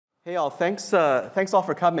Hey all, thanks all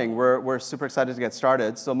for coming. We're super excited to get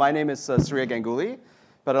started. So my name is Surya Ganguli,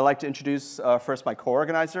 but I'd like to introduce first my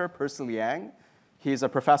co-organizer, Percy Liang. He's a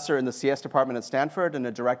professor in the CS department at Stanford and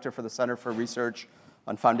a director for the Center for Research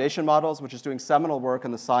on Foundation Models, which is doing seminal work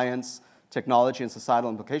in the science, technology, and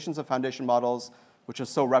societal implications of foundation models, which has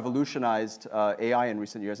so revolutionized AI in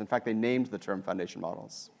recent years. In fact, they named the term foundation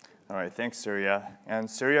models. All right, thanks, Surya. And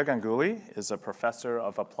Surya Ganguli is a professor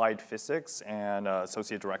of applied physics and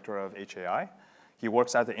associate director of HAI. He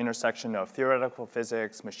works at the intersection of theoretical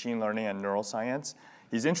physics, machine learning, and neuroscience.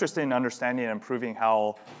 He's interested in understanding and improving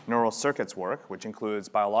how neural circuits work, which includes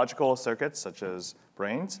biological circuits such as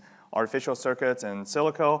brains, artificial circuits in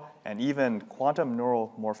silico, and even quantum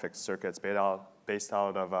neuromorphic circuits based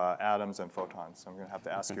out of atoms and photons. So I'm going to have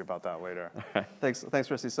to ask you about that later. Thanks,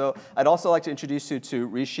 Percy. So I'd also like to introduce you to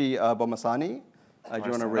Rishi Bomasani. Do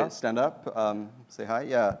you want to stand up? Say hi?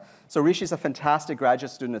 Yeah. So Rishi's a fantastic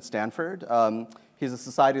graduate student at Stanford. He's a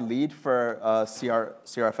society lead for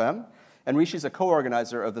CRFM. And Rishi's a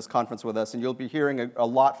co-organizer of this conference with us, and you'll be hearing a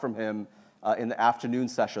lot from him in the afternoon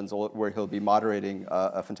sessions where he'll be moderating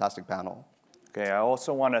a fantastic panel. Okay, I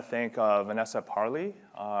also want to thank Vanessa Parley,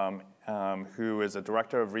 who is a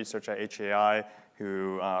director of research at HAI,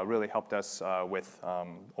 who really helped us with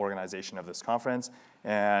organization of this conference,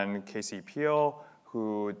 and Casey Peel,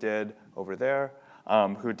 who did over there,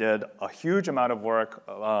 who did a huge amount of work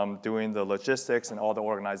doing the logistics and all the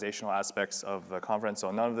organizational aspects of the conference.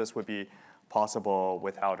 So none of this would be possible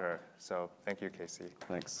without her. So thank you, Casey.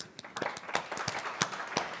 Thanks.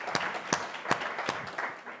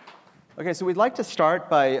 Okay, so we'd like to start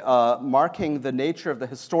by marking the nature of the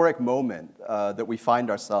historic moment that we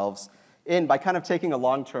find ourselves in by kind of taking a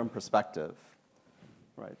long-term perspective.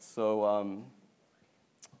 Right, so how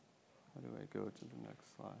do I go to the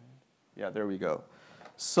next slide? Yeah, there we go.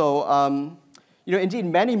 So, indeed,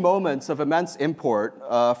 many moments of immense import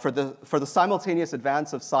for the simultaneous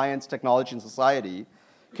advance of science, technology, and society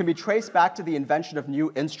can be traced back to the invention of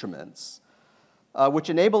new instruments, which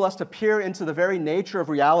enable us to peer into the very nature of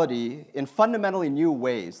reality in fundamentally new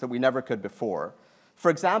ways that we never could before.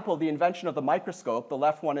 For example, the invention of the microscope. The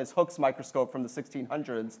left one is Hooke's microscope from the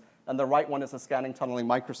 1600s, and the right one is a scanning tunneling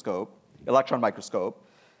microscope, electron microscope.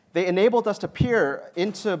 They enabled us to peer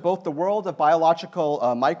into both the world of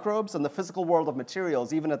biological microbes and the physical world of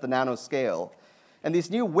materials, even at the nanoscale. And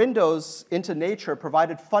these new windows into nature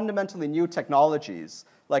provided fundamentally new technologies,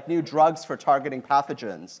 like new drugs for targeting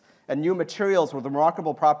pathogens, and new materials with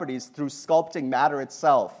remarkable properties through sculpting matter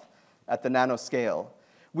itself at the nanoscale.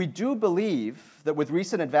 We do believe that with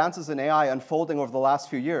recent advances in AI unfolding over the last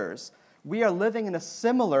few years, we are living in a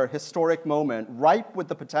similar historic moment, ripe with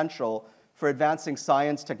the potential for advancing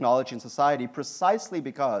science, technology, and society, precisely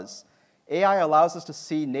because AI allows us to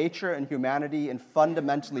see nature and humanity in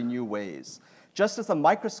fundamentally new ways. Just as the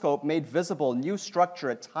microscope made visible new structure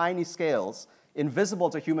at tiny scales, invisible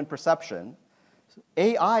to human perception,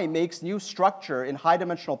 AI makes new structure in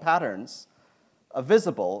high-dimensional patterns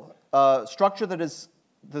visible, structure that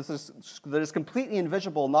is completely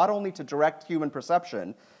invisible not only to direct human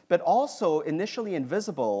perception, but also initially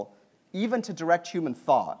invisible even to direct human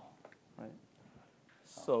thought. Right?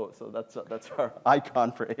 So that's our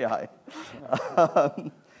icon for AI.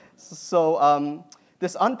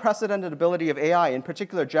 This unprecedented ability of AI, in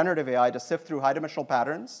particular generative AI, to sift through high-dimensional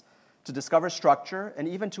patterns, to discover structure, and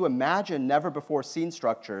even to imagine never-before-seen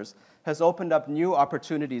structures, has opened up new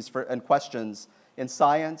opportunities and questions in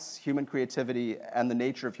science, human creativity, and the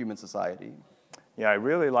nature of human society. Yeah, I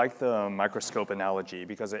really like the microscope analogy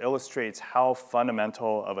because it illustrates how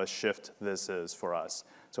fundamental of a shift this is for us.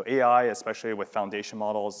 So AI, especially with foundation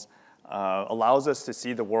models, allows us to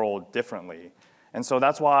see the world differently. And so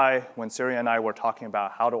that's why when Surya and I were talking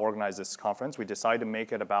about how to organize this conference, we decided to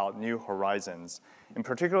make it about new horizons. And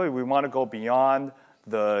particularly, we want to go beyond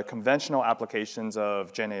the conventional applications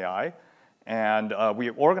of Gen AI. And we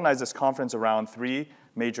organized this conference around three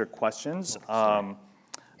major questions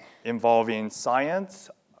involving science,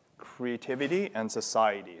 creativity, and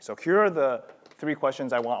society. So here are the three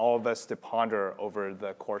questions I want all of us to ponder over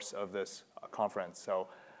the course of this conference. So,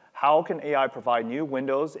 how can AI provide new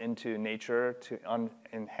windows into nature to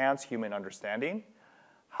enhance human understanding?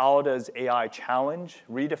 How does AI challenge,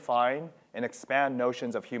 redefine, and expand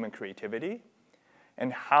notions of human creativity?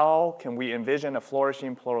 And how can we envision a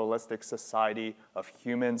flourishing pluralistic society of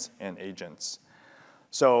humans and agents?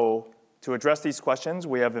 So to address these questions,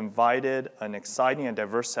 we have invited an exciting and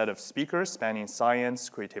diverse set of speakers spanning science,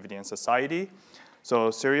 creativity, and society.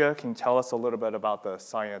 So Surya, can you tell us a little bit about the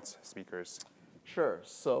science speakers? Sure.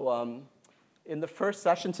 So in the first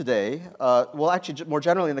session today, well, actually, more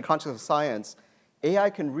generally in the context of science, AI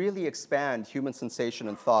can really expand human sensation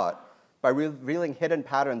and thought by revealing hidden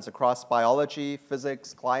patterns across biology,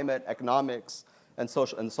 physics, climate, economics, and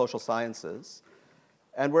social sciences.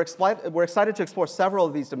 And we're excited to explore several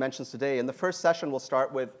of these dimensions today. In the first session, we'll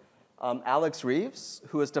start with Alex Reeves,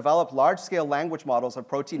 who has developed large-scale language models of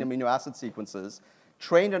protein amino acid sequences,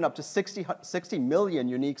 trained on up to 60 million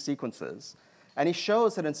unique sequences. And he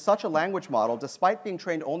shows that in such a language model, despite being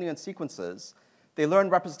trained only on sequences, they learn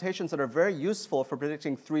representations that are very useful for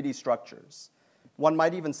predicting 3D structures. One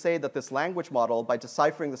might even say that this language model, by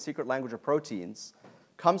deciphering the secret language of proteins,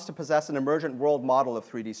 comes to possess an emergent world model of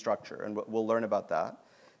 3D structure, and we'll learn about that.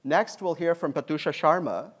 Next, we'll hear from Patusha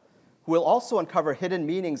Sharma, who will also uncover hidden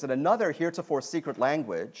meanings in another heretofore secret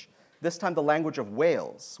language, this time the language of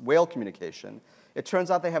whales, whale communication. It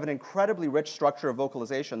turns out they have an incredibly rich structure of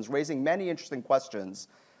vocalizations, raising many interesting questions.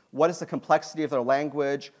 What is the complexity of their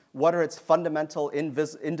language? What are its fundamental,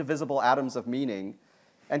 indivisible atoms of meaning?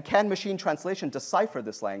 And can machine translation decipher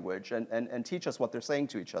this language and teach us what they're saying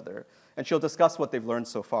to each other? And she'll discuss what they've learned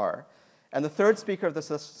so far. And the third speaker of this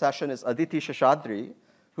session is Aditi Sheshadri,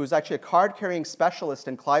 who's actually a card-carrying specialist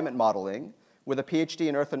in climate modeling with a PhD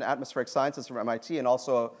in Earth and Atmospheric Sciences from MIT and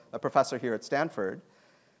also a professor here at Stanford.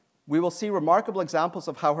 We will see remarkable examples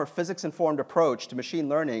of how her physics-informed approach to machine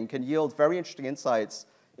learning can yield very interesting insights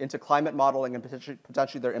into climate modeling and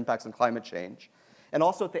potentially their impacts on climate change. And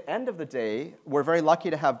also at the end of the day, we're very lucky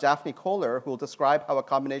to have Daphne Kohler, who will describe how a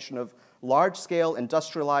combination of large-scale,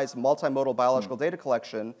 industrialized, multimodal biological data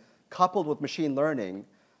collection coupled with machine learning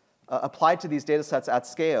applied to these data sets at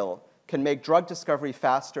scale can make drug discovery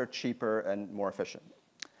faster, cheaper, and more efficient.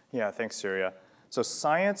 Yeah, thanks, Surya. So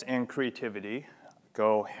science and creativity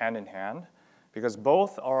go hand in hand because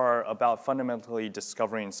both are about fundamentally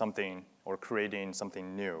discovering something or creating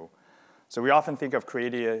something new. So we often think of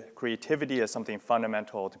creativity as something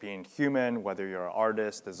fundamental to being human, whether you're an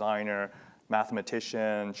artist, designer,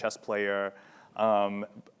 mathematician, chess player.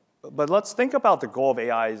 But let's think about the goal of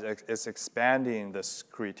AI is expanding this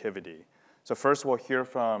creativity. So first we'll hear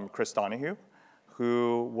from Chris Donahue,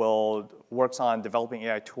 who works on developing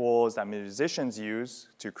AI tools that musicians use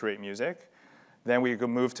to create music. Then we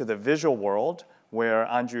move to the visual world, where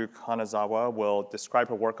Andrew Kanazawa will describe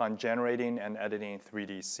her work on generating and editing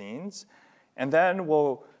 3D scenes. And then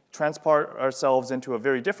we'll transport ourselves into a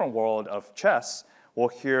very different world of chess. We'll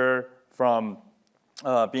hear from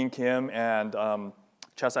Bing Kim and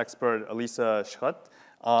chess expert Elisa Schut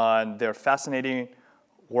on their fascinating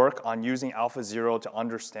work on using AlphaZero to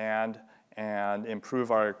understand and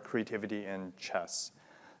improve our creativity in chess.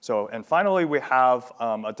 And finally, we have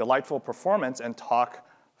a delightful performance and talk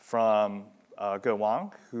from Ge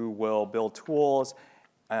Wang, who will build tools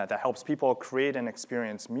that helps people create and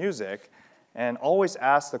experience music, and always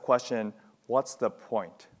ask the question, what's the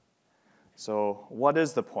point? So what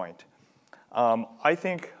is the point? I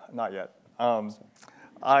think, not yet.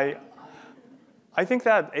 I think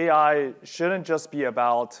that AI shouldn't just be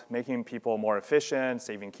about making people more efficient,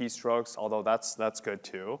 saving keystrokes, although that's good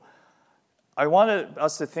too. I wanted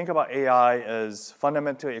us to think about AI as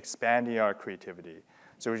fundamentally expanding our creativity.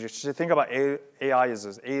 So we should think about AI as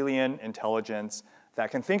this alien intelligence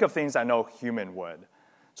that can think of things that no human would.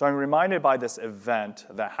 So I'm reminded by this event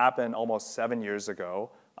that happened almost 7 years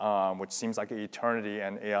ago, which seems like an eternity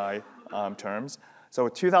in AI terms. So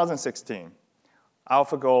 2016,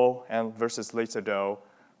 AlphaGo versus Lisa Doe,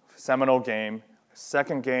 seminal game.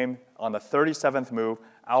 Second game, on the 37th move,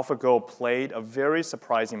 AlphaGo played a very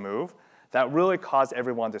surprising move that really caused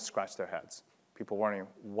everyone to scratch their heads. People wondering,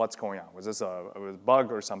 what's going on? Was this a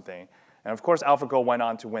bug or something? And of course, AlphaGo went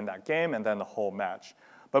on to win that game and then the whole match.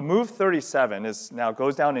 But move 37 now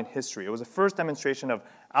goes down in history. It was the first demonstration of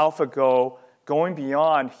AlphaGo going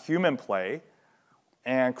beyond human play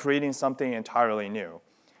and creating something entirely new.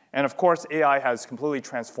 And of course, AI has completely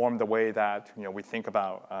transformed the way that we think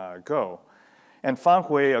about Go. And Fan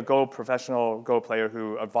Hui, a professional Go player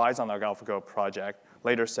who advised on the AlphaGo project,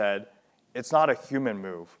 later said, "It's not a human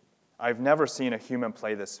move. I've never seen a human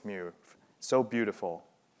play this move. So beautiful."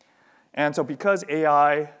 And so because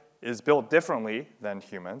AI is built differently than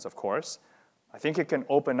humans, of course, I think it can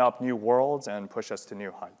open up new worlds and push us to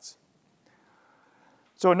new heights.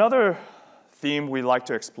 So another theme we like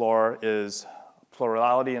to explore is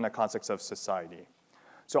plurality in the context of society.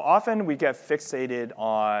 So often we get fixated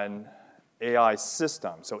on AI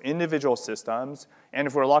systems, so individual systems, and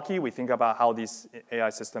if we're lucky, we think about how these AI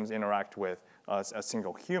systems interact with a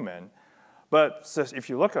single human. But if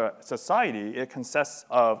you look at society, it consists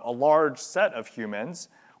of a large set of humans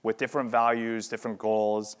with different values, different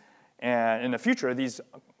goals, and in the future, these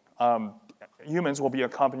humans will be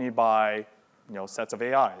accompanied by sets of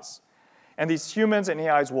AIs. And these humans and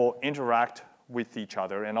AIs will interact with each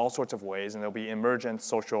other in all sorts of ways, and there'll be emergent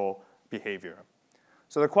social behavior.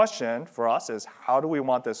 So the question for us is, how do we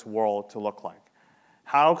want this world to look like?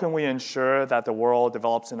 How can we ensure that the world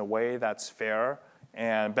develops in a way that's fair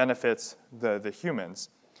and benefits the humans?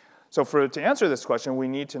 So to answer this question, we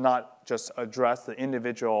need to not just address the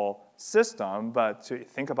individual system, but to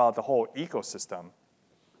think about the whole ecosystem.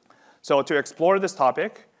 So to explore this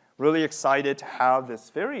topic, really excited to have this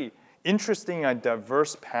very interesting and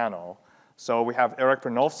diverse panel. So we have Erik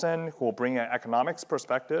Brynjolfsson, who will bring an economics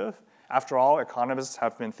perspective. After all, economists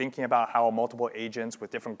have been thinking about how multiple agents with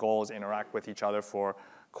different goals interact with each other for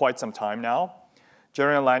quite some time now.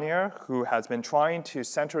 Jerry Lanier, who has been trying to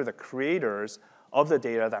center the creators of the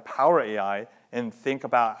data that power AI and think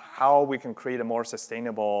about how we can create a more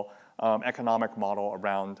sustainable economic model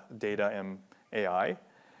around data and AI.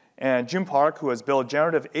 And Jun Park, who has built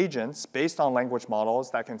generative agents based on language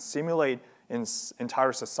models that can simulate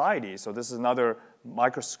entire societies. So this is another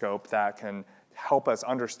microscope that can help us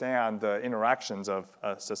understand the interactions of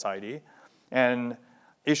society. And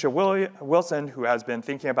Aisha Wilson, who has been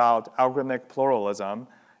thinking about algorithmic pluralism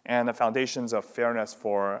and the foundations of fairness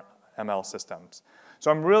for ML systems.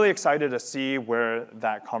 So I'm really excited to see where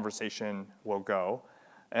that conversation will go.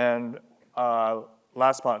 And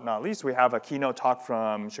last but not least, we have a keynote talk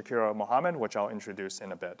from Shakir Mohamed, which I'll introduce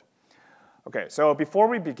in a bit. Okay, so before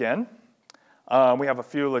we begin, we have a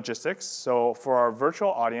few logistics. So for our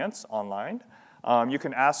virtual audience online, you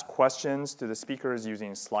can ask questions to the speakers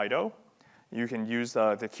using Slido. You can use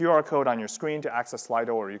the QR code on your screen to access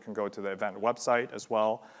Slido, or you can go to the event website as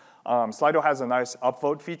well. Slido has a nice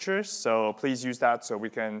upvote feature, so please use that so we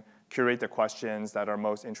can curate the questions that are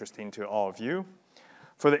most interesting to all of you.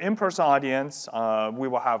 For the in-person audience, we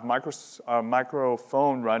will have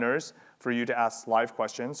microphone runners for you to ask live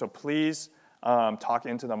questions. So please talk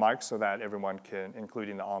into the mic so that everyone can,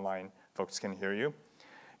 including the online folks, can hear you.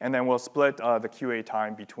 And then we'll split the QA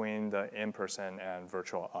time between the in-person and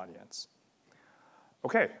virtual audience.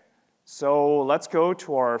 OK, so let's go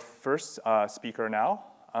to our first speaker now.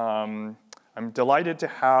 I'm delighted to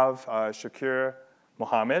have Shakir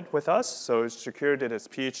Mohamed with us. So Shakir did his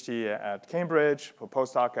PhD at Cambridge, a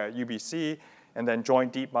postdoc at UBC, and then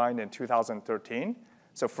joined DeepMind in 2013.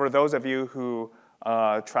 So for those of you who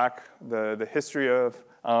track the history of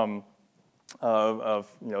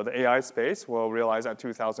the AI space, will realize that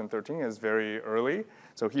 2013 is very early.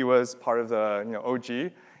 So he was part of the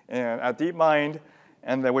OG and at DeepMind,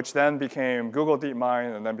 and which then became Google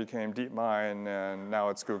DeepMind, and then became DeepMind, and now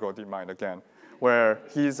it's Google DeepMind again, where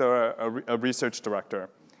he's a research director.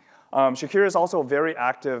 Shakir is also a very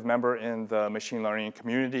active member in the machine learning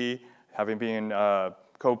community, having been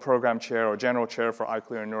co-program chair or general chair for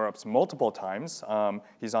iClear and NeurIPS multiple times.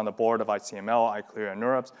 He's on the board of ICML, iClear, and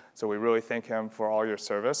NeurIPS, so we really thank him for all your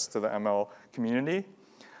service to the ML community.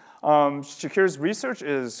 Shakir's research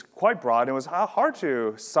is quite broad. It was hard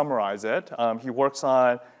to summarize it. He works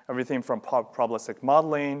on everything from probabilistic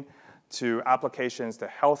modeling to applications to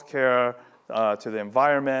healthcare, to the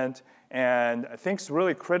environment, and thinks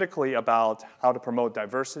really critically about how to promote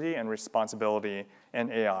diversity and responsibility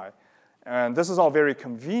in AI. And this is all very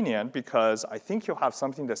convenient because I think you'll have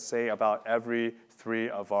something to say about every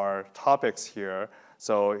three of our topics here.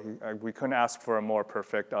 So we couldn't ask for a more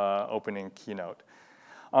perfect opening keynote.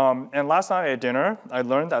 And last night at dinner, I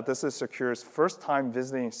learned that this is Shakir's first time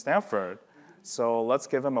visiting Stanford. So let's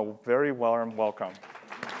give him a very warm welcome.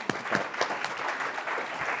 Okay.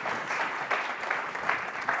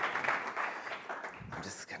 I'm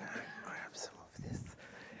just going to grab some of this.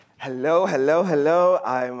 Hello, hello, hello.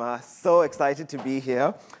 I'm so excited to be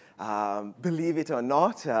here. Believe it or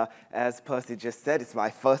not, as Percy just said, it's my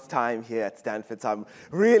first time here at Stanford, so I'm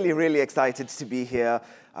really, really excited to be here.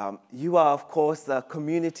 You are, of course, a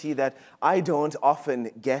community that I don't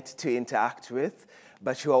often get to interact with,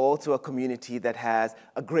 but you are also a community that has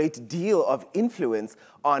a great deal of influence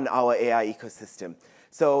on our AI ecosystem.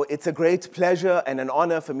 So it's a great pleasure and an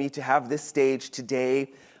honor for me to have this stage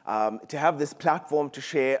today, to have this platform to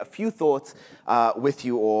share a few thoughts with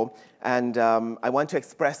you all. And I want to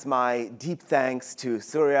express my deep thanks to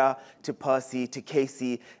Surya, to Percy, to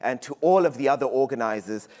Casey, and to all of the other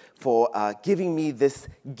organizers for giving me this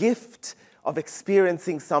gift of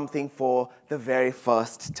experiencing something for the very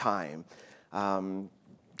first time. And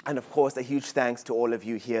of course, a huge thanks to all of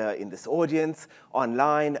you here in this audience,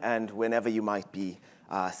 online, and whenever you might be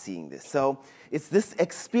seeing this. So it's this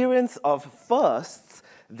experience of firsts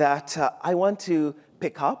that I want to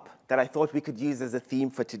pick up, that I thought we could use as a theme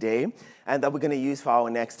for today, and that we're going to use for our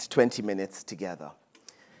next 20 minutes together.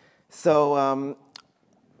 So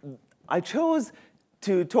I chose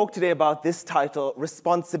to talk today about this title,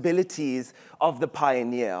 Responsibilities of the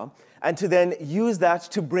Pioneer, and to then use that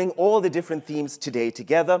to bring all the different themes today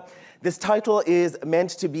together. This title is meant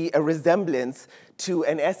to be a resemblance to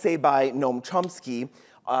an essay by Noam Chomsky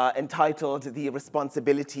entitled The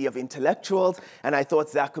Responsibility of Intellectuals, and I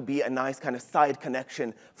thought that could be a nice kind of side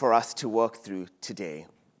connection for us to work through today.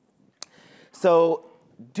 So,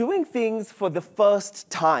 doing things for the first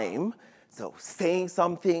time, so saying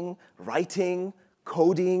something, writing,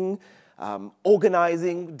 coding,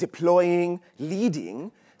 organizing, deploying,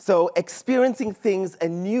 leading. So experiencing things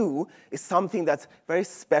anew is something that's very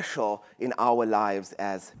special in our lives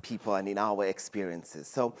as people and in our experiences.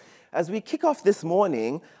 So as we kick off this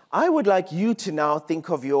morning, I would like you to now think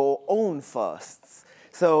of your own firsts.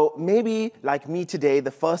 So maybe, like me today,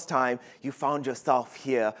 the first time you found yourself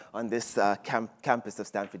here on this campus of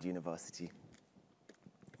Stanford University.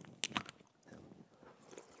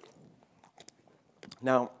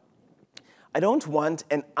 Now, I don't want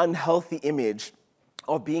an unhealthy image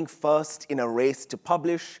of being first in a race to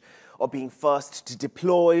publish or being first to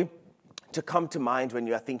deploy to come to mind when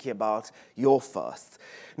you are thinking about your firsts.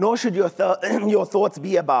 Nor should your thoughts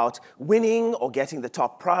be about winning or getting the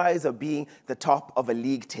top prize or being the top of a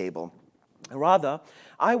league table. Rather,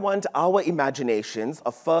 I want our imaginations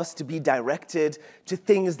of first to be directed to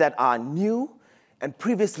things that are new and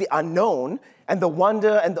previously unknown, and the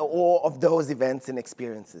wonder and the awe of those events and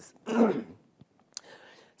experiences.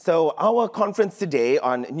 So our conference today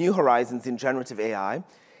on New Horizons in Generative AI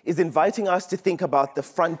is inviting us to think about the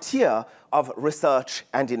frontier of research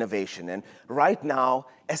and innovation. And right now,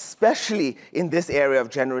 especially in this area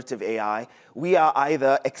of generative AI, we are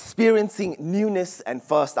either experiencing newness and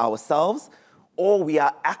first ourselves, or we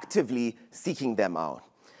are actively seeking them out.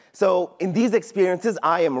 So in these experiences,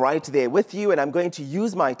 I am right there with you, and I'm going to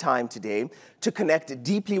use my time today to connect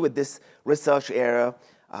deeply with this research area,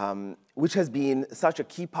 which has been such a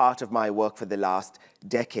key part of my work for the last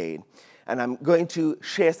decade. And I'm going to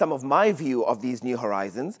share some of my view of these new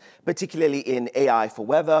horizons, particularly in AI for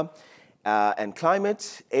weather and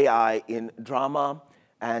climate, AI in drama,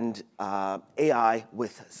 and AI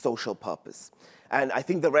with social purpose. And I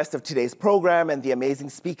think the rest of today's program and the amazing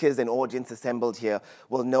speakers and audience assembled here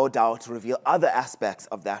will no doubt reveal other aspects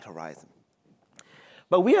of that horizon.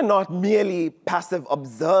 But we are not merely passive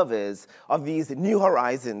observers of these new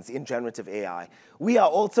horizons in generative AI. We are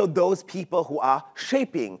also those people who are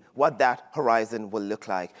shaping what that horizon will look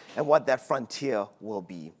like and what that frontier will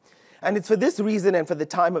be. And it's for this reason and for the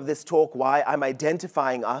time of this talk why I'm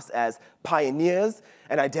identifying us as pioneers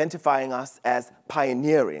and identifying us as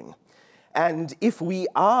pioneering. And if we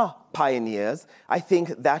are pioneers, I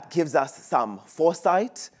think that gives us some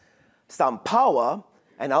foresight, some power,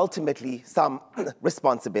 and ultimately some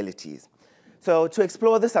responsibilities. So to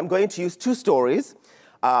explore this, I'm going to use two stories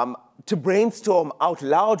to brainstorm out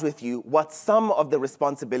loud with you what some of the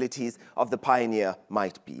responsibilities of the pioneer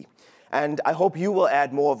might be. And I hope you will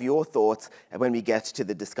add more of your thoughts when we get to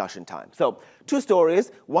the discussion time. So two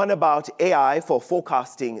stories, one about AI for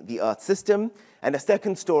forecasting the Earth system, and a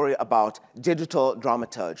second story about digital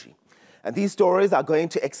dramaturgy. And these stories are going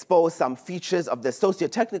to expose some features of the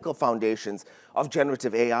socio-technical foundations of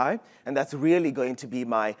generative AI, and that's really going to be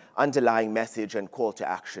my underlying message and call to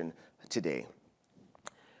action today.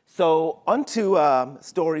 So on to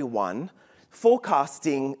story one,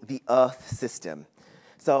 forecasting the Earth system.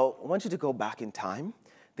 So I want you to go back in time.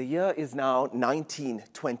 The year is now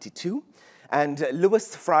 1922, and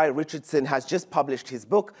Lewis Fry Richardson has just published his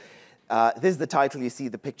book. This is the title, you see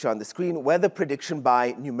the picture on the screen, Weather Prediction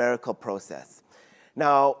by Numerical Process.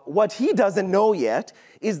 Now, what he doesn't know yet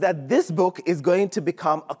is that this book is going to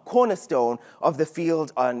become a cornerstone of the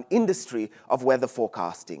field and industry of weather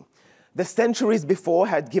forecasting. The centuries before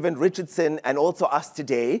had given Richardson and also us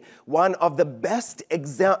today one of the best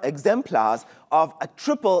exemplars of a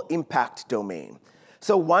triple impact domain.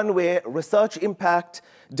 So one where research impact,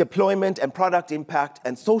 deployment and product impact,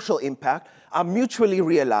 and social impact are mutually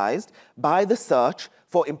realized by the search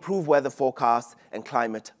for improved weather forecasts and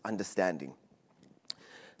climate understanding.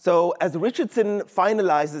 So as Richardson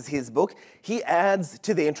finalizes his book, he adds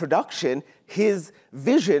to the introduction his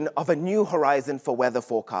vision of a new horizon for weather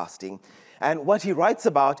forecasting. And what he writes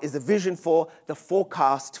about is a vision for the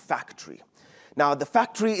forecast factory. Now, the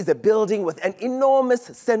factory is a building with an enormous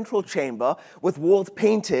central chamber with walls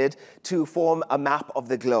painted to form a map of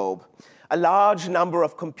the globe. A large number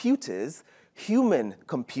of computers, human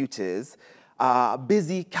computers, are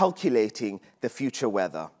busy calculating the future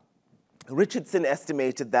weather. Richardson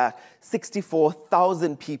estimated that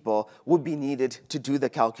 64,000 people would be needed to do the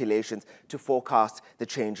calculations to forecast the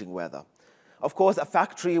changing weather. Of course, a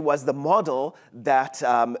factory was the model that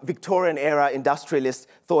Victorian-era industrialists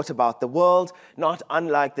thought about the world, not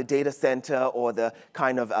unlike the data center or the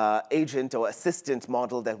kind of agent or assistant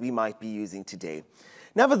model that we might be using today.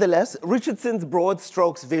 Nevertheless, Richardson's broad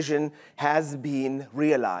strokes vision has been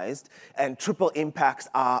realized, and triple impacts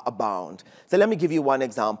are abound. So let me give you one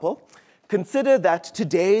example. Consider that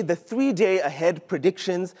today, the 3-day ahead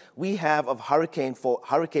predictions we have of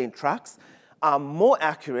hurricane tracks are more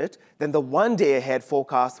accurate than the 1-day ahead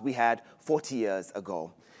forecast we had 40 years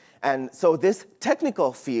ago. And so this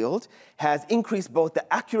technical field has increased both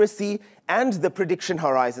the accuracy and the prediction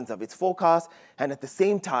horizons of its forecast, and at the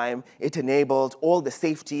same time, it enabled all the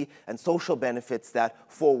safety and social benefits that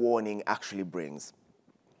forewarning actually brings.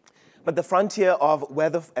 But the frontier of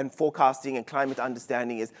weather and forecasting and climate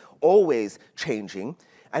understanding is always changing,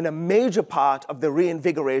 and a major part of the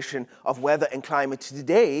reinvigoration of weather and climate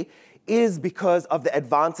today is because of the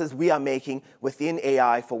advances we are making within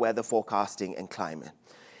AI for weather forecasting and climate.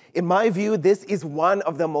 In my view, this is one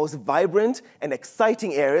of the most vibrant and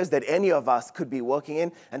exciting areas that any of us could be working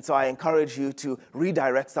in, and so I encourage you to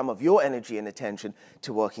redirect some of your energy and attention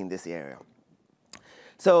to working in this area.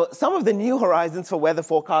 So some of the new horizons for weather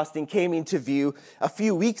forecasting came into view a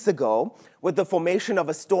few weeks ago with the formation of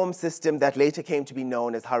a storm system that later came to be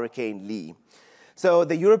known as Hurricane Lee. So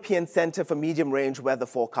the European Center for Medium-Range Weather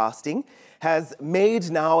Forecasting has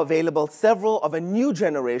made now available several of a new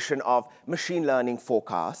generation of machine learning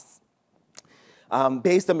forecasts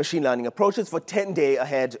based on machine learning approaches for 10-day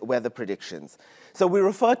ahead weather predictions. So we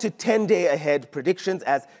refer to 10-day ahead predictions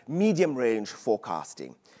as medium-range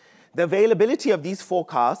forecasting. The availability of these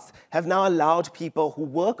forecasts have now allowed people who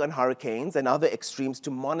work on hurricanes and other extremes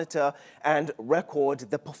to monitor and record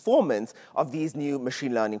the performance of these new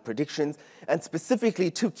machine learning predictions, and specifically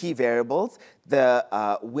two key variables, the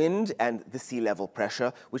wind and the sea level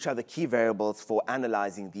pressure, which are the key variables for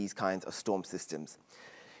analyzing these kinds of storm systems.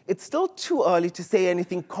 It's still too early to say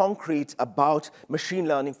anything concrete about machine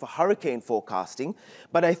learning for hurricane forecasting,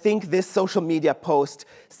 but I think this social media post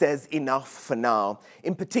says enough for now,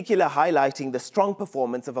 in particular highlighting the strong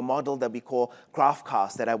performance of a model that we call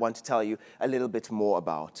GraphCast that I want to tell you a little bit more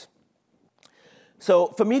about. So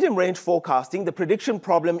for medium-range forecasting, the prediction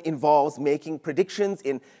problem involves making predictions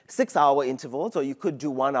in 6-hour intervals, or you could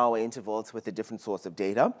do 1-hour intervals with a different source of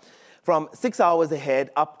data, from 6 hours ahead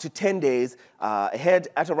up to 10 days ahead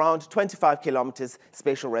at around 25 kilometers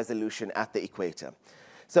spatial resolution at the equator.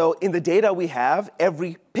 So in the data we have,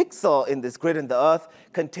 every pixel in this grid in the Earth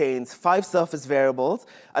contains 5 surface variables,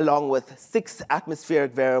 along with 6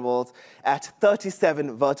 atmospheric variables at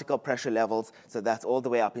 37 vertical pressure levels. So that's all the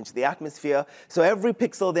way up into the atmosphere. So every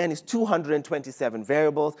pixel then is 227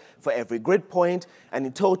 variables for every grid point. And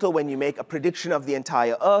in total, when you make a prediction of the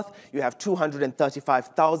entire Earth, you have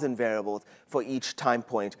 235,000 variables for each time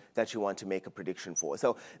point that you want to make a prediction for.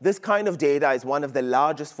 So this kind of data is one of the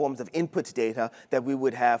largest forms of input data that we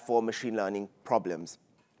would have for machine learning problems.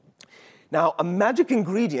 Now, a magic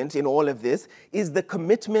ingredient in all of this is the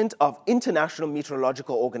commitment of international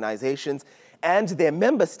meteorological organizations and their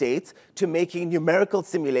member states to making numerical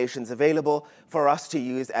simulations available for us to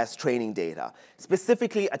use as training data,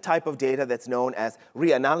 specifically a type of data that's known as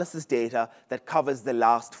reanalysis data that covers the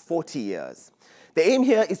last 40 years. The aim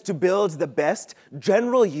here is to build the best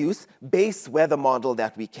general use base weather model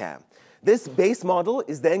that we can. This base model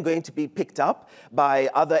is then going to be picked up by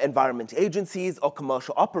other environment agencies or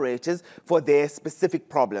commercial operators for their specific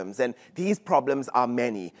problems. And these problems are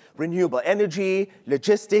many: renewable energy,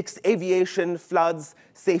 logistics, aviation, floods,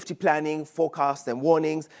 safety planning, forecasts and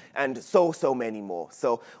warnings, and so many more.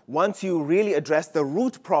 So once you really address the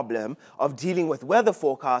root problem of dealing with weather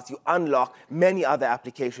forecasts, you unlock many other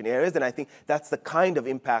application areas. And I think that's the kind of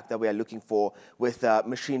impact that we are looking for with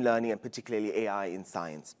machine learning and particularly AI in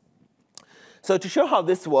science. So to show how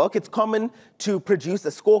this works, it's common to produce a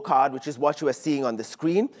scorecard, which is what you are seeing on the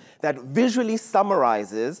screen, that visually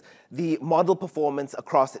summarizes the model performance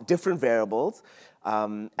across different variables,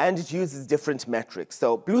 and it uses different metrics.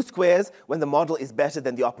 So blue squares when the model is better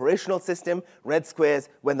than the operational system, red squares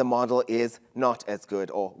when the model is not as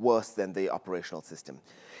good or worse than the operational system.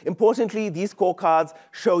 Importantly, these scorecards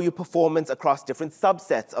show you performance across different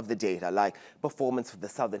subsets of the data, like performance for the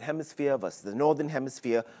southern hemisphere versus the northern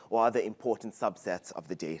hemisphere, or other important subsets of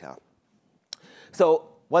the data. So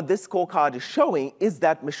what this scorecard is showing is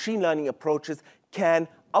that machine learning approaches can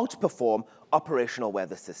outperform operational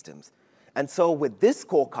weather systems. And so with this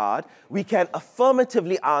scorecard, we can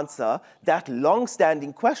affirmatively answer that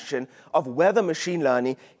long-standing question of whether machine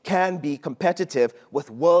learning can be competitive with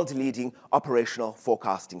world-leading operational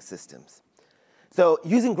forecasting systems. So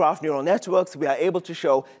using graph neural networks, we are able to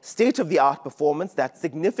show state-of-the-art performance that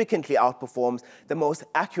significantly outperforms the most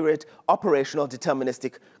accurate operational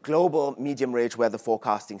deterministic global medium-range weather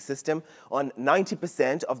forecasting system on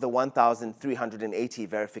 90% of the 1,380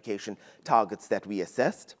 verification targets that we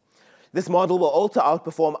assessed. This model will also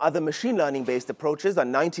outperform other machine learning-based approaches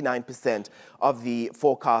on 99% of the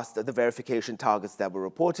the verification targets that were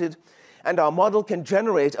reported. And our model can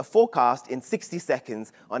generate a forecast in 60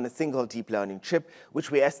 seconds on a single deep learning chip,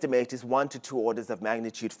 which we estimate is 1 to 2 orders of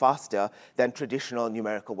magnitude faster than traditional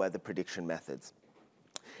numerical weather prediction methods.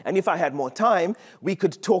 And if I had more time, we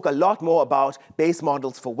could talk a lot more about base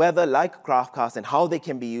models for weather, like GraphCast, and how they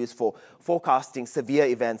can be used for forecasting severe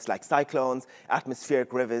events like cyclones,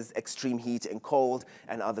 atmospheric rivers, extreme heat and cold,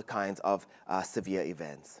 and other kinds of severe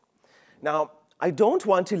events. Now, I don't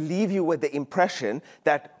want to leave you with the impression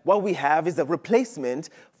that what we have is a replacement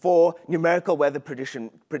for numerical weather prediction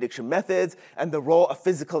methods and the role of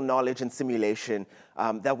physical knowledge and simulation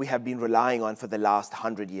that we have been relying on for the last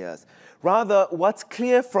 100 years. Rather, what's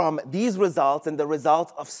clear from these results and the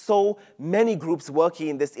results of so many groups working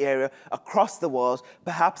in this area across the world,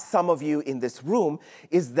 perhaps some of you in this room,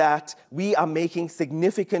 is that we are making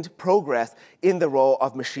significant progress in the role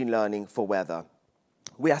of machine learning for weather.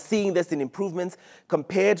 We are seeing this in improvements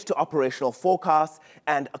compared to operational forecasts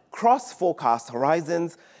and across forecast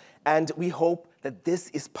horizons, and we hope that this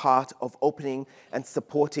is part of opening and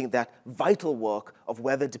supporting that vital work of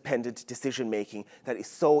weather-dependent decision-making that is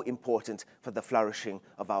so important for the flourishing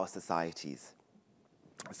of our societies.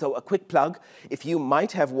 So a quick plug, if you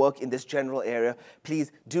might have work in this general area,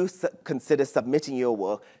 please do consider submitting your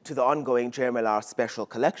work to the ongoing JMLR Special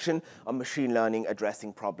Collection on Machine Learning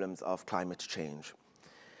Addressing Problems of Climate Change.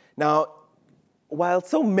 Now, while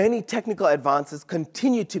so many technical advances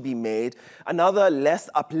continue to be made, another less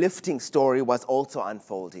uplifting story was also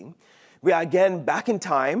unfolding. We are again back in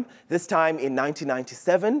time, this time in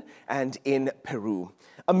 1997 and in Peru.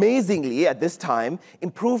 Amazingly, at this time,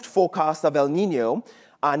 improved forecasts of El Niño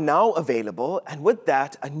are now available, and with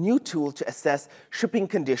that, a new tool to assess shipping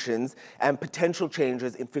conditions and potential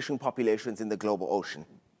changes in fishing populations in the global ocean.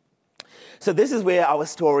 So this is where our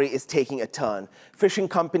story is taking a turn. Fishing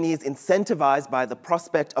companies incentivized by the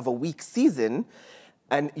prospect of a weak season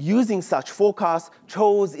and using such forecasts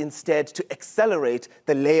chose instead to accelerate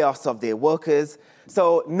the layoffs of their workers.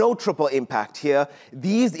 So no triple impact here.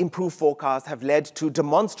 These improved forecasts have led to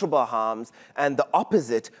demonstrable harms and the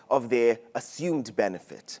opposite of their assumed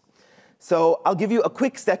benefit. So I'll give you a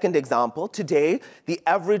quick second example. Today, the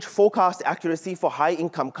average forecast accuracy for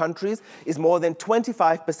high-income countries is more than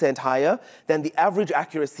 25% higher than the average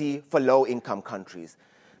accuracy for low-income countries,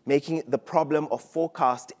 making the problem of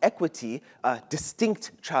forecast equity a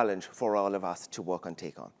distinct challenge for all of us to work and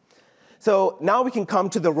take on. So now we can come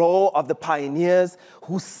to the role of the pioneers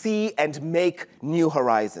who see and make new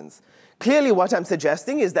horizons. Clearly, what I'm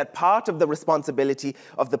suggesting is that part of the responsibility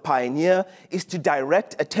of the pioneer is to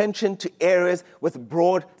direct attention to areas with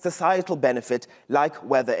broad societal benefit, like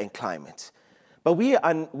weather and climate. But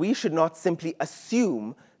we should not simply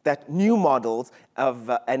assume that new models of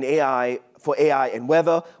for AI and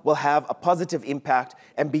weather will have a positive impact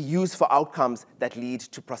and be used for outcomes that lead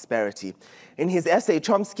to prosperity. In his essay,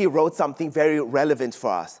 Chomsky wrote something very relevant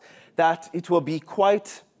for us, that it will be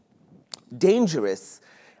quite dangerous.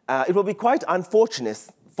 It will be quite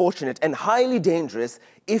unfortunate and highly dangerous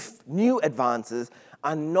if new advances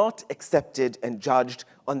are not accepted and judged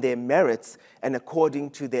on their merits and according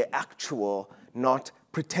to their actual, not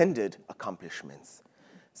pretended accomplishments.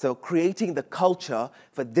 So creating the culture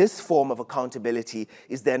for this form of accountability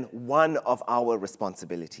is then one of our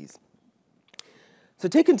responsibilities. So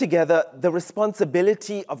taken together, the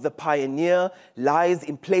responsibility of the pioneer lies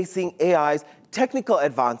in placing AI's technical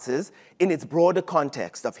advances in its broader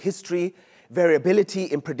context of history, variability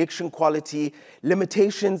in prediction quality,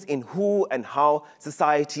 limitations in who and how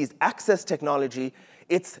societies access technology,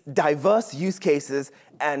 its diverse use cases,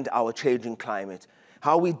 and our changing climate.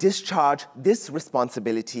 How we discharge this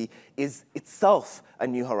responsibility is itself a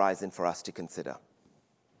new horizon for us to consider.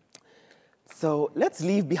 So let's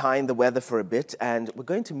leave behind the weather for a bit, and we're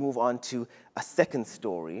going to move on to a second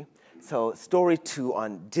story. So story 2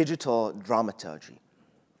 on digital dramaturgy.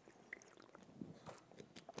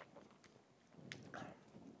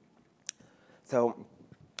 So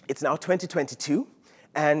it's now 2022,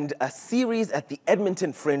 and a series at the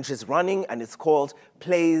Edmonton Fringe is running, and it's called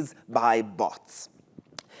Plays by Bots.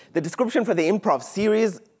 The description for the improv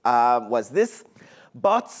series was this: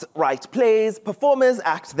 bots write plays, performers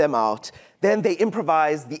act them out, then they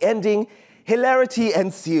improvise the ending Hilarity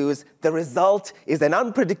ensues. The result is an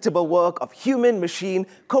unpredictable work of human-machine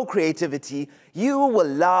co-creativity. You will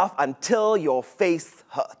laugh until your face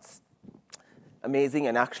hurts. Amazing,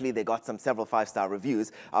 and actually they got several 5-star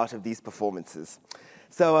reviews out of these performances.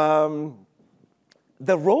 So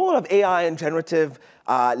the role of AI and generative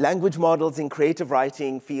language models in creative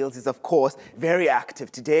writing fields is, of course, very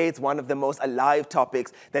active. Today, it's one of the most alive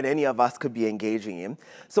topics that any of us could be engaging in.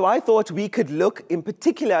 So I thought we could look in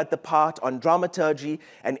particular at the part on dramaturgy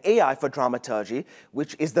and AI for dramaturgy,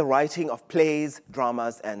 which is the writing of plays,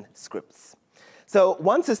 dramas, and scripts. So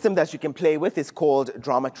one system that you can play with is called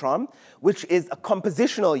Dramatron, which is a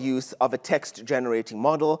compositional use of a text-generating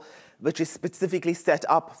model, which is specifically set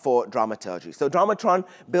up for dramaturgy. So Dramatron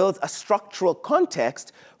builds a structural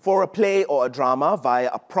context for a play or a drama via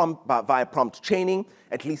prompt chaining,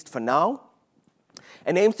 at least for now,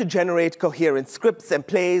 and aims to generate coherent scripts and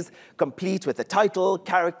plays, complete with a title,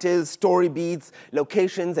 characters, story beats,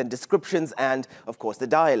 locations, and descriptions, and, of course, the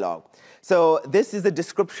dialogue. So this is a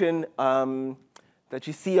description that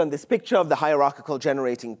you see on this picture of the hierarchical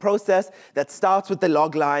generating process that starts with the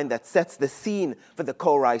log line that sets the scene for the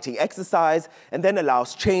co-writing exercise and then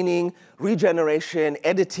allows chaining, regeneration,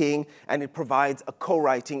 editing, and it provides a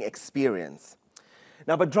co-writing experience.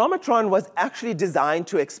 Now, but Dramatron was actually designed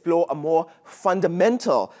to explore a more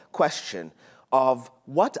fundamental question of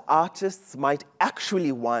what artists might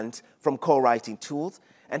actually want from co-writing tools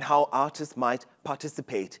and how artists might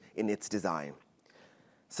participate in its design.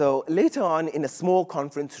 So later on, in a small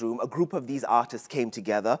conference room, a group of these artists came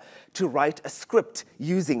together to write a script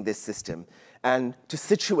using this system and to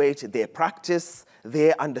situate their practice,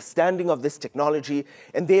 their understanding of this technology,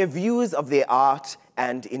 and their views of their art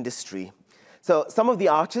and industry. So some of the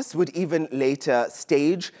artists would even later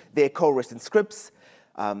stage their co-written scripts.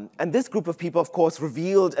 And this group of people, of course,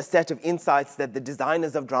 revealed a set of insights that the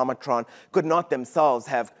designers of Dramatron could not themselves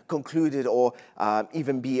have concluded or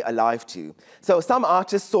even be alive to. So some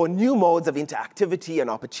artists saw new modes of interactivity and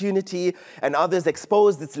opportunity, and others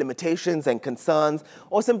exposed its limitations and concerns,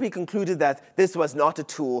 or simply concluded that this was not a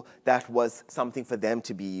tool that was something for them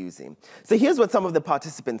to be using. So here's what some of the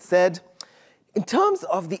participants said. In terms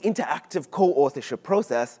of the interactive co-authorship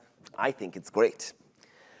process, I think it's great.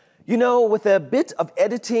 You know, with a bit of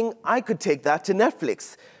editing, I could take that to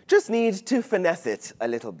Netflix. Just need to finesse it a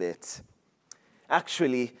little bit.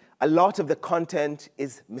 Actually, a lot of the content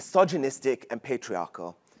is misogynistic and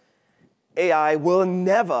patriarchal. AI will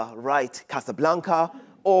never write Casablanca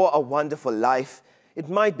or A Wonderful Life. It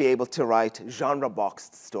might be able to write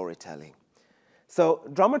genre-boxed storytelling. So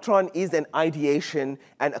Dramatron is an ideation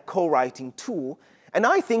and a co-writing tool, and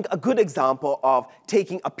I think a good example of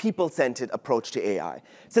taking a people-centered approach to AI,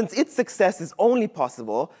 since its success is only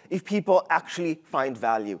possible if people actually find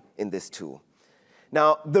value in this tool.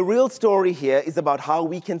 Now, the real story here is about how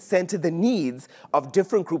we can center the needs of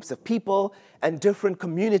different groups of people and different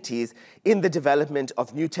communities in the development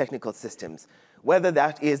of new technical systems, whether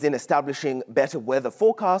that is in establishing better weather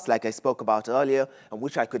forecasts, like I spoke about earlier, and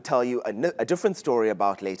which I could tell you a different story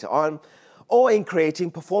about later on, or in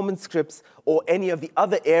creating performance scripts or any of the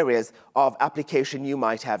other areas of application you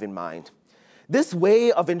might have in mind. This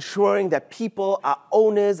way of ensuring that people are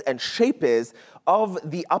owners and shapers of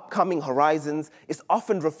the upcoming horizons is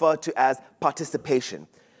often referred to as participation.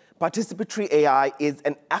 Participatory AI is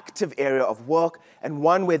an active area of work and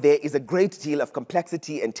one where there is a great deal of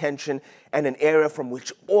complexity and tension and an area from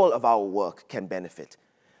which all of our work can benefit.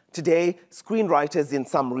 Today, screenwriters in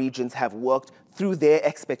some regions have worked through their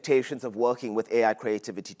expectations of working with AI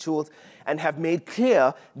creativity tools and have made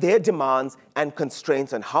clear their demands and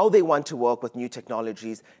constraints on how they want to work with new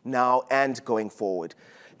technologies now and going forward.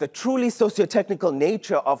 The truly socio-technical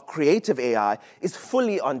nature of creative AI is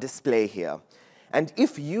fully on display here. And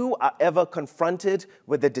if you are ever confronted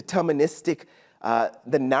with the deterministic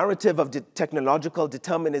the narrative of technological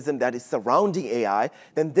determinism that is surrounding AI,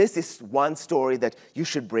 then this is one story that you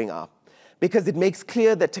should bring up. Because it makes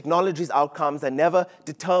clear that technology's outcomes are never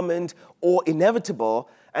determined or inevitable,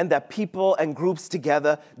 and that people and groups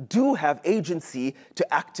together do have agency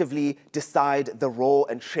to actively decide the role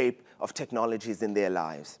and shape of technologies in their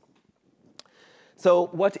lives. So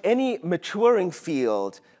what any maturing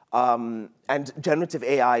field, and generative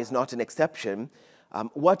AI is not an exception,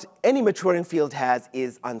 what any maturing field has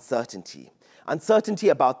is uncertainty. Uncertainty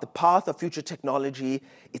about the path of future technology,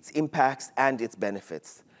 its impacts, and its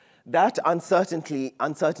benefits. That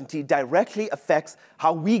uncertainty directly affects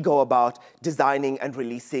how we go about designing and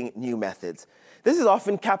releasing new methods. This is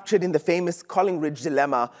often captured in the famous Collingridge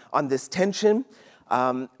dilemma on this tension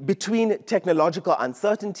between technological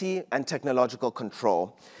uncertainty and technological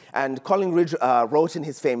control. And Coleridge wrote in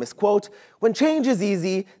his famous quote, "When change is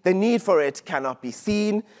easy, the need for it cannot be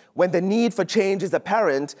seen. When the need for change is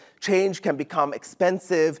apparent, change can become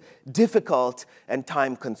expensive, difficult, and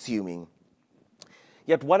time-consuming."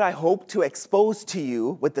 Yet what I hope to expose to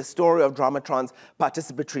you with the story of Dramatron's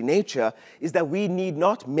participatory nature is that we need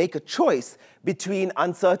not make a choice between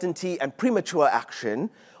uncertainty and premature action,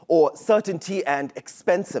 or certainty and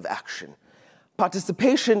expensive action.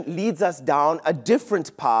 Participation leads us down a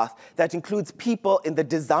different path that includes people in the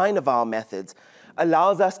design of our methods,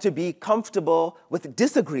 allows us to be comfortable with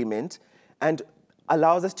disagreement, and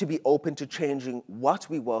allows us to be open to changing what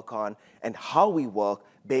we work on and how we work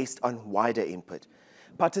based on wider input.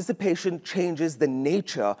 Participation changes the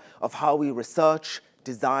nature of how we research,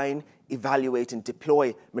 design, evaluate, and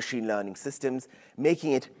deploy machine learning systems,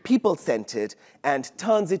 making it people-centered and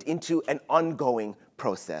turns it into an ongoing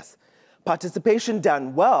process. Participation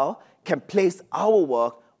done well can place our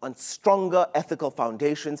work on stronger ethical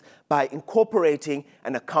foundations by incorporating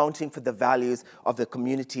and accounting for the values of the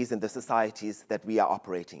communities and the societies that we are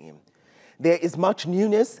operating in. There is much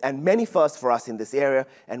newness and many firsts for us in this area,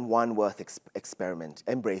 and one worth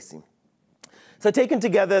embracing. So taken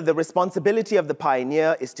together, the responsibility of the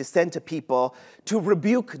pioneer is to center people, to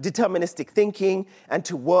rebuke deterministic thinking, and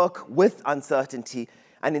to work with uncertainty,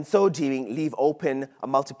 and in so doing, leave open a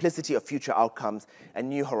multiplicity of future outcomes and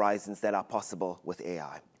new horizons that are possible with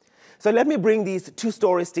AI. So let me bring these two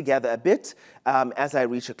stories together a bit as I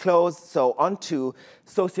reach a close. So on to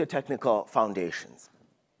socio-technical foundations.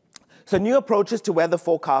 So new approaches to weather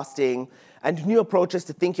forecasting and new approaches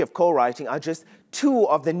to thinking of co-writing are just two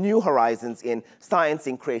of the new horizons in science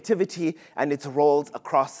and creativity and its roles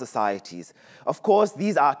across societies. Of course,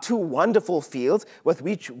 these are two wonderful fields with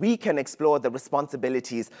which we can explore the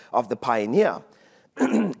responsibilities of the pioneer.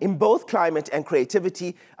 In both climate and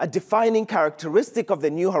creativity, a defining characteristic of the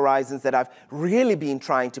new horizons that I've really been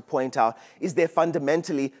trying to point out is their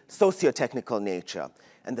fundamentally socio-technical nature.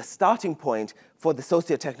 And the starting point for the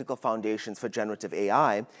socio-technical foundations for generative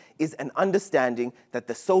AI is an understanding that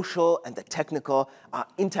the social and the technical are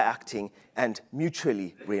interacting and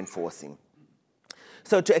mutually reinforcing.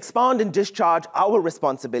 So to expand and discharge our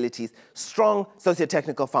responsibilities, strong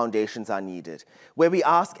socio-technical foundations are needed, where we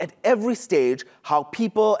ask at every stage how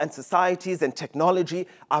people and societies and technology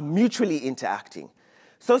are mutually interacting.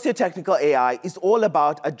 Socio-technical AI is all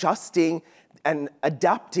about adjusting and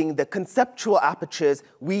adapting the conceptual apertures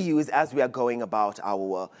we use as we are going about our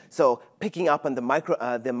work. So picking up on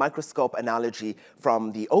the microscope analogy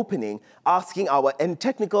from the opening, asking our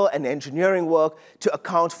technical and engineering work to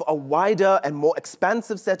account for a wider and more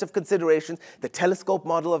expansive set of considerations, the telescope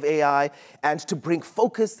model of AI, and to bring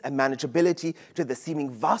focus and manageability to the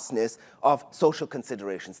seeming vastness of social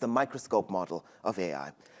considerations, the microscope model of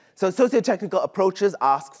AI. So socio-technical approaches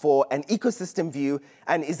ask for an ecosystem view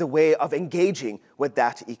and is a way of engaging with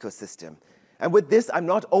that ecosystem. And with this, I'm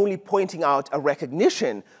not only pointing out a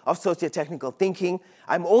recognition of socio-technical thinking,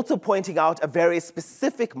 I'm also pointing out a very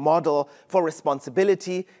specific model for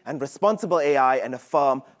responsibility and responsible AI and a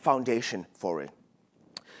firm foundation for it.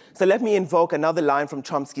 So let me invoke another line from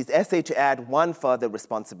Chomsky's essay to add one further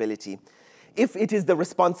responsibility. If it is the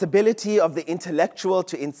responsibility of the intellectual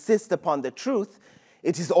to insist upon the truth,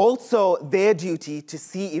 it is also their duty to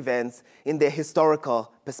see events in their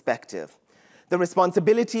historical perspective. The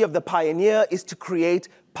responsibility of the pioneer is to create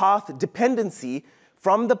path dependency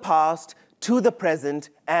from the past to the present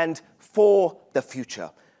and for the future.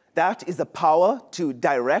 That is a power to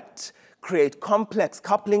direct, create complex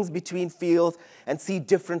couplings between fields, and see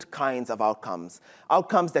different kinds of outcomes.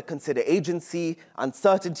 Outcomes that consider agency,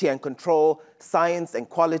 uncertainty and control, science and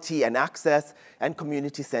quality and access, and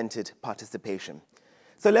community-centered participation.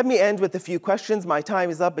 So let me end with a few questions. My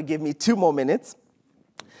time is up, but give me 2 more minutes.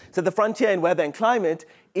 So the frontier in weather and climate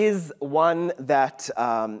is one that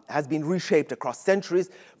has been reshaped across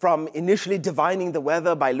centuries, from initially divining the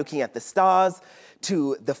weather by looking at the stars,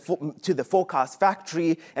 to the forecast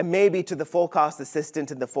factory, and maybe to the forecast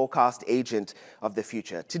assistant and the forecast agent of the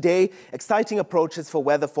future. Today, exciting approaches for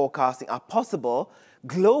weather forecasting are possible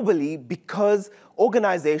globally because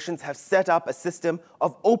organizations have set up a system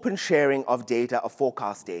of open sharing of data, of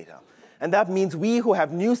forecast data. And that means we who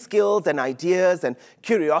have new skills and ideas and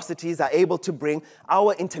curiosities are able to bring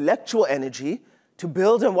our intellectual energy to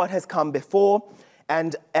build on what has come before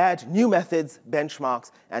and add new methods, benchmarks,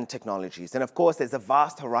 and technologies. And of course, there's a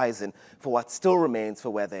vast horizon for what still remains for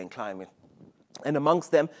weather and climate. And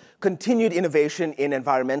amongst them, continued innovation in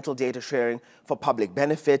environmental data sharing for public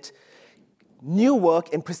benefit, new work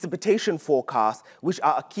in precipitation forecasts, which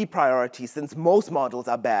are a key priority since most models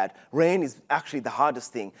are bad. Rain is actually the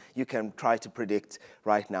hardest thing you can try to predict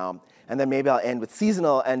right now. And then maybe I'll end with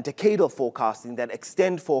seasonal and decadal forecasting that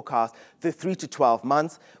extend forecasts to 3 to 12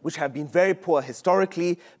 months, which have been very poor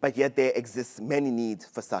historically, but yet there exists many needs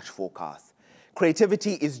for such forecasts.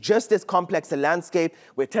 Creativity is just as complex a landscape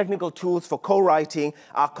where technical tools for co-writing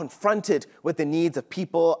are confronted with the needs of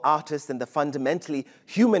people, artists, and the fundamentally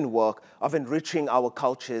human work of enriching our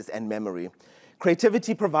cultures and memory.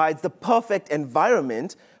 Creativity provides the perfect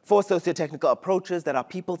environment for socio-technical approaches that are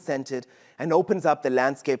people-centered and opens up the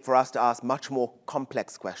landscape for us to ask much more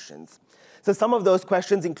complex questions. So some of those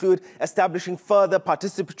questions include establishing further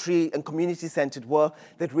participatory and community-centered work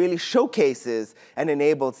that really showcases and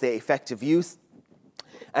enables their effective use.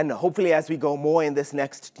 And hopefully as we go more in this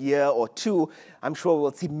next year or two, I'm sure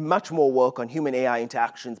we'll see much more work on human-AI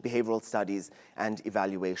interactions, behavioral studies, and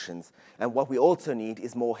evaluations. And what we also need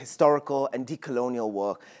is more historical and decolonial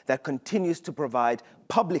work that continues to provide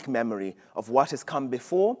public memory of what has come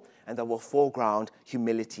before and that will foreground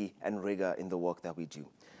humility and rigor in the work that we do.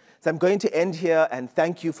 So I'm going to end here and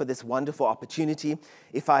thank you for this wonderful opportunity.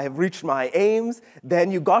 If I have reached my aims, then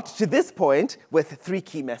you got to this point with 3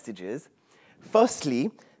 key messages.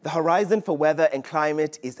 Firstly, the horizon for weather and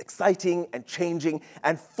climate is exciting and changing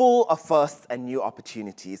and full of firsts and new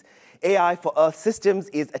opportunities. AI for Earth systems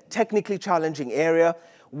is a technically challenging area,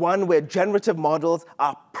 one where generative models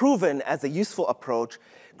are proven as a useful approach,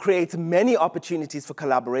 creates many opportunities for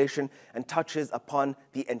collaboration, and touches upon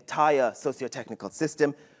the entire socio-technical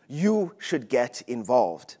system. You should get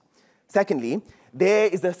involved. Secondly, there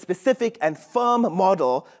is a specific and firm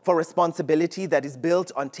model for responsibility that is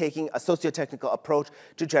built on taking a socio-technical approach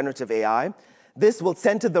to generative AI. This will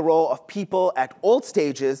center the role of people at all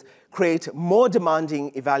stages, create more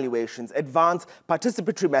demanding evaluations, advance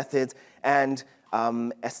participatory methods, and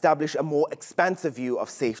establish a more expansive view of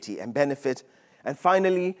safety and benefit. And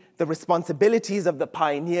finally, the responsibilities of the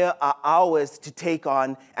pioneer are ours to take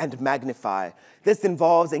on and magnify. This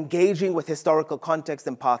involves engaging with historical context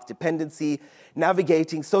and path dependency,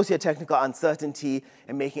 navigating socio-technical uncertainty,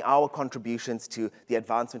 and making our contributions to the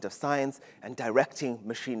advancement of science and directing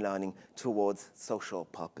machine learning towards social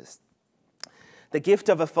purpose. The gift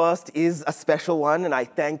of a first is a special one, and I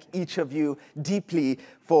thank each of you deeply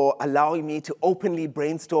for allowing me to openly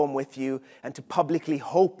brainstorm with you and to publicly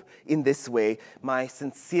hope in this way. My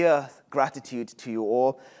sincere gratitude to you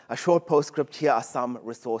all. A short postscript, here are some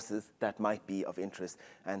resources that might be of interest,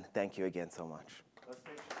 and thank you again so much.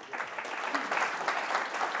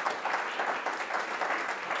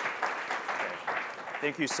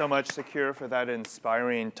 Thank you so much, Shakir, for that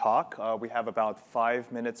inspiring talk. We have about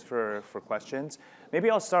 5 minutes for questions. Maybe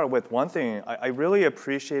I'll start with one thing. I really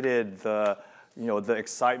appreciated the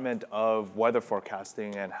excitement of weather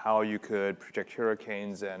forecasting and how you could predict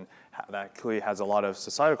hurricanes, and that clearly has a lot of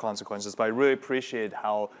societal consequences. But I really appreciate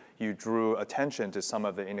how you drew attention to some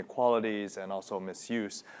of the inequalities and also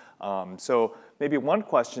misuse. So maybe one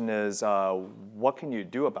question is, what can you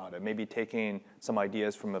do about it? Maybe taking some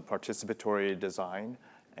ideas from the participatory design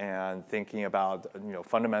and thinking about,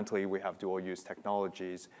 fundamentally we have dual-use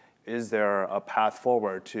technologies. Is there a path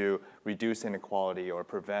forward to reduce inequality or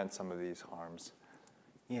prevent some of these harms?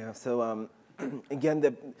 Yeah, so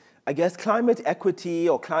again, I guess climate equity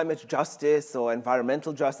or climate justice or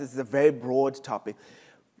environmental justice is a very broad topic.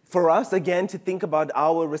 For us, again, to think about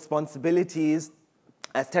our responsibilities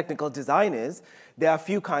as technical designers, there are a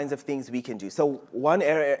few kinds of things we can do. So one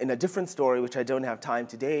area in a different story, which I don't have time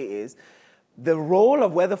today, is the role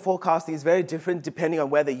of weather forecasting is very different depending on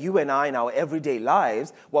whether you and I in our everyday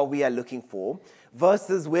lives, what we are looking for,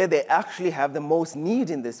 versus where they actually have the most need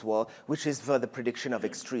in this world, which is for the prediction of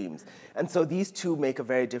extremes. And so these two make a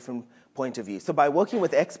very different point of view. So by working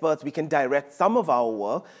with experts, we can direct some of our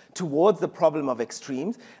work towards the problem of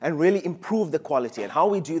extremes and really improve the quality. And how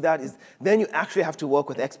we do that is then you actually have to work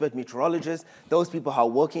with expert meteorologists, those people who are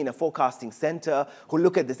working in a forecasting center, who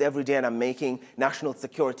look at this every day and are making national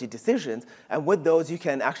security decisions. And with those, you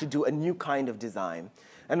can actually do a new kind of design.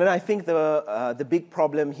 And then I think the big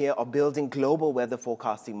problem here of building global weather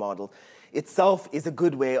forecasting models itself is a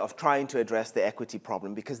good way of trying to address the equity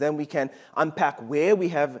problem, because then we can unpack where we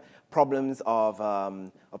have problems of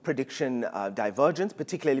prediction divergence,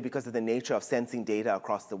 particularly because of the nature of sensing data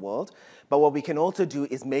across the world. But what we can also do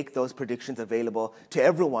is make those predictions available to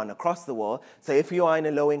everyone across the world. So if you are in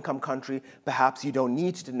a low-income country, perhaps you don't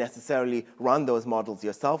need to necessarily run those models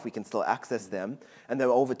yourself. We can still access them. And then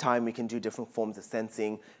over time, we can do different forms of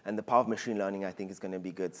sensing. And the power of machine learning, I think, is going to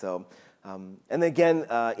be good. So And again,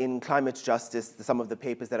 in climate justice, some of the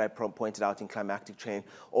papers that I pointed out in climatic change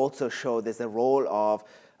also show there's a role of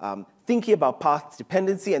thinking about path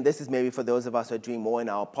dependency, and this is maybe for those of us who are doing more in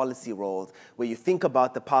our policy roles, where you think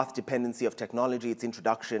about the path dependency of technology, its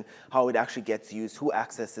introduction, how it actually gets used, who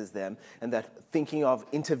accesses them, and that thinking of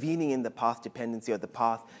intervening in the path dependency of the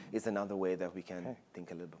path is another way that we can think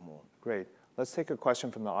a little bit more. Great. Let's take a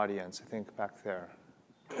question from the audience. I think back there.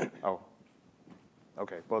 Oh.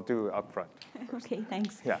 Okay, we'll do up front first. Okay,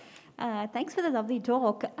 thanks. Yeah. Thanks for the lovely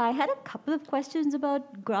talk. I had a couple of questions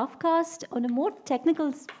about GraphCast on a more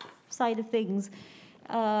technical side of things.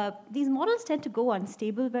 These models tend to go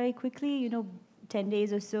unstable very quickly, 10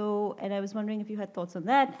 days or so, and I was wondering if you had thoughts on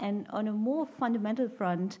that. And on a more fundamental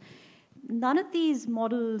front, none of these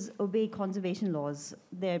models obey conservation laws.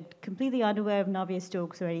 They're completely unaware of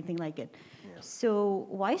Navier-Stokes or anything like it. Yeah. So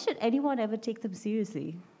why should anyone ever take them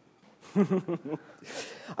seriously?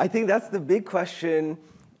 I think that's the big question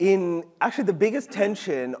in actually the biggest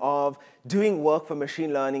tension of doing work for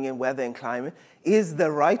machine learning in weather and climate is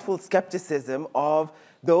the rightful skepticism of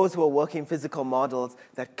those who are working physical models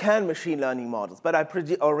that can machine learning models. But I've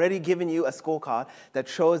already given you a scorecard that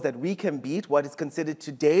shows that we can beat what is considered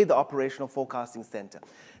today the operational forecasting center.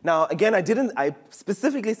 Now, again, I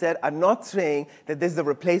specifically said I'm not saying that this is a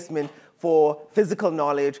replacement for physical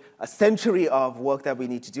knowledge, a century of work that we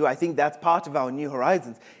need to do. I think that's part of our New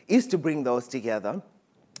Horizons, is to bring those together.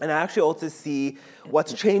 And I actually also see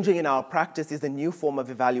what's changing in our practice is a new form of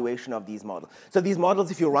evaluation of these models. So these models,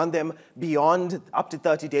 if you run them beyond up to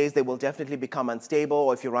 30 days, they will definitely become unstable.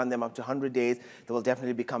 Or if you run them up to 100 days, they will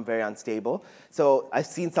definitely become very unstable. So I've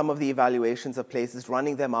seen some of the evaluations of places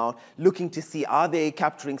running them out, looking to see, are they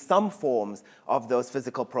capturing some forms of those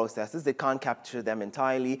physical processes? They can't capture them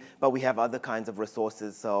entirely, but we have other kinds of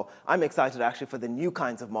resources. So I'm excited actually for the new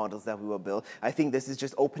kinds of models that we will build. I think this is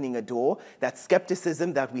just opening a door. That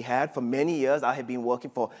skepticism that we had for many years. I have been working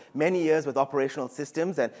for many years with operational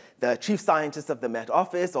systems, and the chief scientist of the Met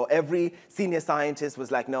Office or every senior scientist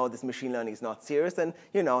was like, no, this machine learning is not serious. And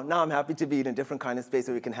now I'm happy to be in a different kind of space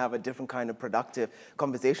where we can have a different kind of productive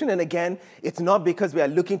conversation. And again, it's not because we are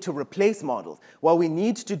looking to replace models. What we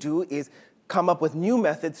need to do is come up with new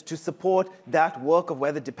methods to support that work of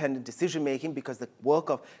weather-dependent decision-making, because the work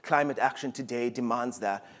of climate action today demands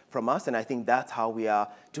that from us. And I think that's how we are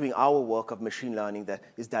doing our work of machine learning that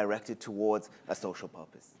is directed towards a social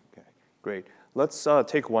purpose. Okay, great. Let's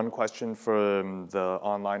take one question from the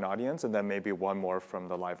online audience, and then maybe one more from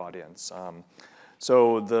the live audience.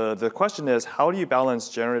 So the question is, how do you balance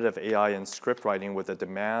generative AI and script writing with the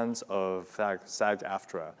demands of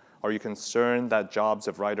SAG-AFTRA? Are you concerned that jobs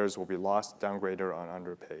of writers will be lost, downgraded, or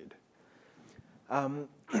underpaid?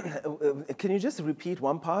 Can you just repeat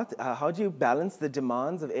one part? How do you balance the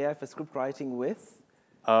demands of AI for script writing with?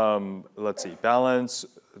 Let's see. Balance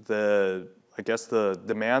the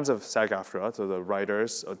demands of SAG-AFTRA, so the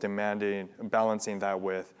writers, balancing that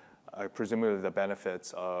with presumably the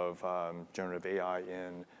benefits of generative AI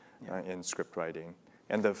in script writing.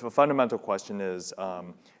 And the fundamental question is,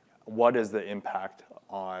 what is the impact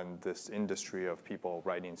on this industry of people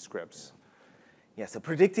writing scripts? Yeah, so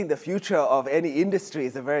predicting the future of any industry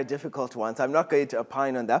is a very difficult one, so I'm not going to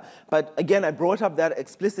opine on that. But again, I brought up that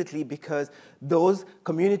explicitly because those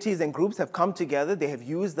communities and groups have come together, they have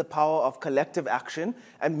used the power of collective action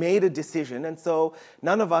and made a decision. And so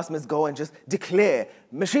none of us must go and just declare,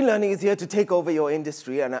 machine learning is here to take over your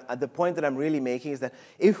industry. And the point that I'm really making is that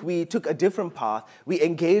if we took a different path, we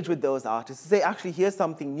engage with those artists, say, actually, here's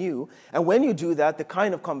something new. And when you do that, the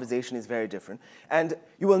kind of conversation is very different. And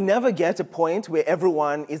you will never get a point where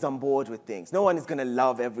everyone is on board with things. No one is going to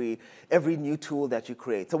love every new tool that you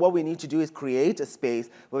create. So what we need to do is create a space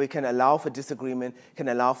where we can allow for disagreement, can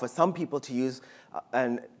allow for some people to use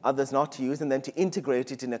and others not to use, and then to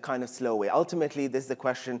integrate it in a kind of slow way. Ultimately, this is a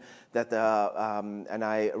question that, and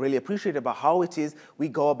I really appreciate about how it is we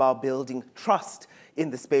go about building trust in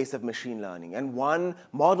the space of machine learning. And one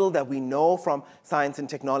model that we know from science and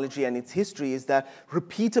technology and its history is that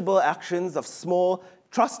repeatable actions of small,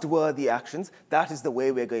 trustworthy actions, that is the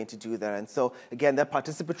way we're going to do that. And so, again, that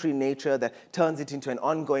participatory nature that turns it into an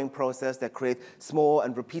ongoing process that creates small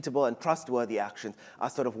and repeatable and trustworthy actions are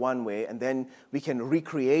sort of one way. And then we can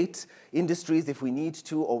recreate industries if we need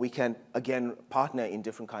to, or we can, again, partner in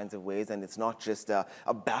different kinds of ways. And it's not just a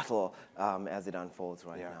battle as it unfolds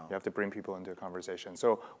right now. You have to bring people into a conversation.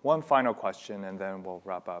 So one final question, and then we'll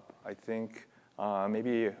wrap up. I think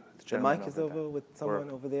maybe the mic is over with someone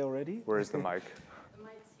over there already. Where is the mic?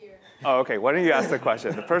 Oh, OK. Why don't you ask the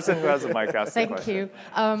question? The person who has the mic asks the question. Thank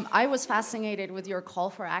you. I was fascinated with your call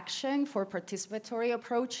for action for participatory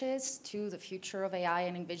approaches to the future of AI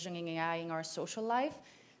and envisioning AI in our social life.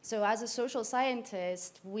 So as a social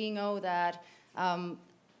scientist, we know that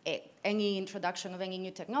any introduction of any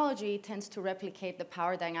new technology tends to replicate the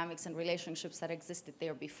power dynamics and relationships that existed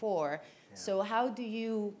there before. Yeah.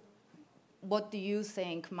 So what do you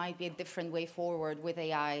think might be a different way forward with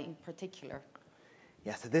AI in particular?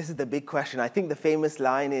 Yeah, so this is the big question. I think the famous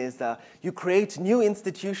line is, you create new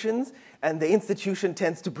institutions, and the institution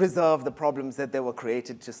tends to preserve the problems that they were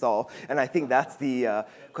created to solve. And I think that's the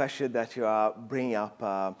question that you are bringing up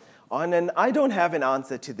on. And I don't have an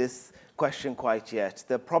answer to this question quite yet.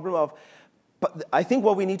 The problem of, but I think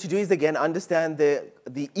what we need to do is, again, understand the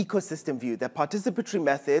ecosystem view, that participatory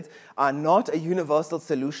methods are not a universal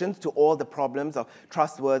solution to all the problems of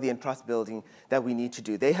trustworthy and trust building that we need to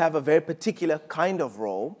do. They have a very particular kind of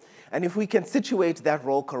role. And if we can situate that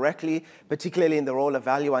role correctly, particularly in the role of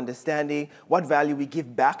value understanding, what value we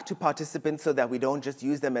give back to participants so that we don't just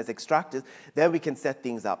use them as extractors, then we can set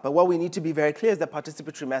things up. But what we need to be very clear is that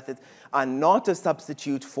participatory methods are not a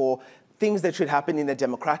substitute for things that should happen in a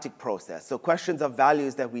democratic process. So questions of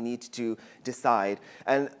values that we need to decide.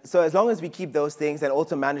 And so as long as we keep those things and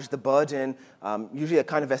also manage the burden, usually a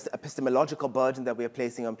kind of epistemological burden that we are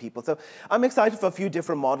placing on people. So I'm excited for a few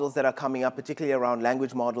different models that are coming up, particularly around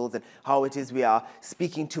language models and how it is we are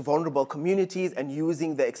speaking to vulnerable communities and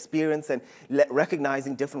using the experience and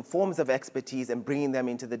recognizing different forms of expertise and bringing them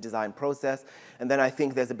into the design process. And then I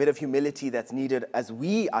think there's a bit of humility that's needed as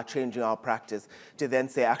we are changing our practice to then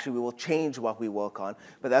say, actually, we will change what we work on.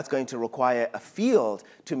 But that's going to require a field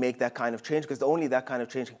to make that kind of change, because only that kind of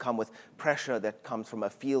change can come with pressure that comes from a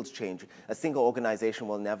field change. A single organization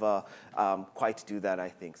will never quite do that, I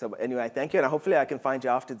think. So anyway, thank you. And hopefully I can find you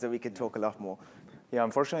afterwards so we can talk a lot more. Yeah,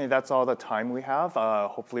 unfortunately, that's all the time we have.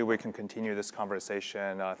 Hopefully, we can continue this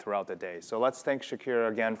conversation throughout the day. So let's thank Shakir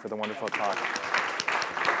again for the wonderful talk.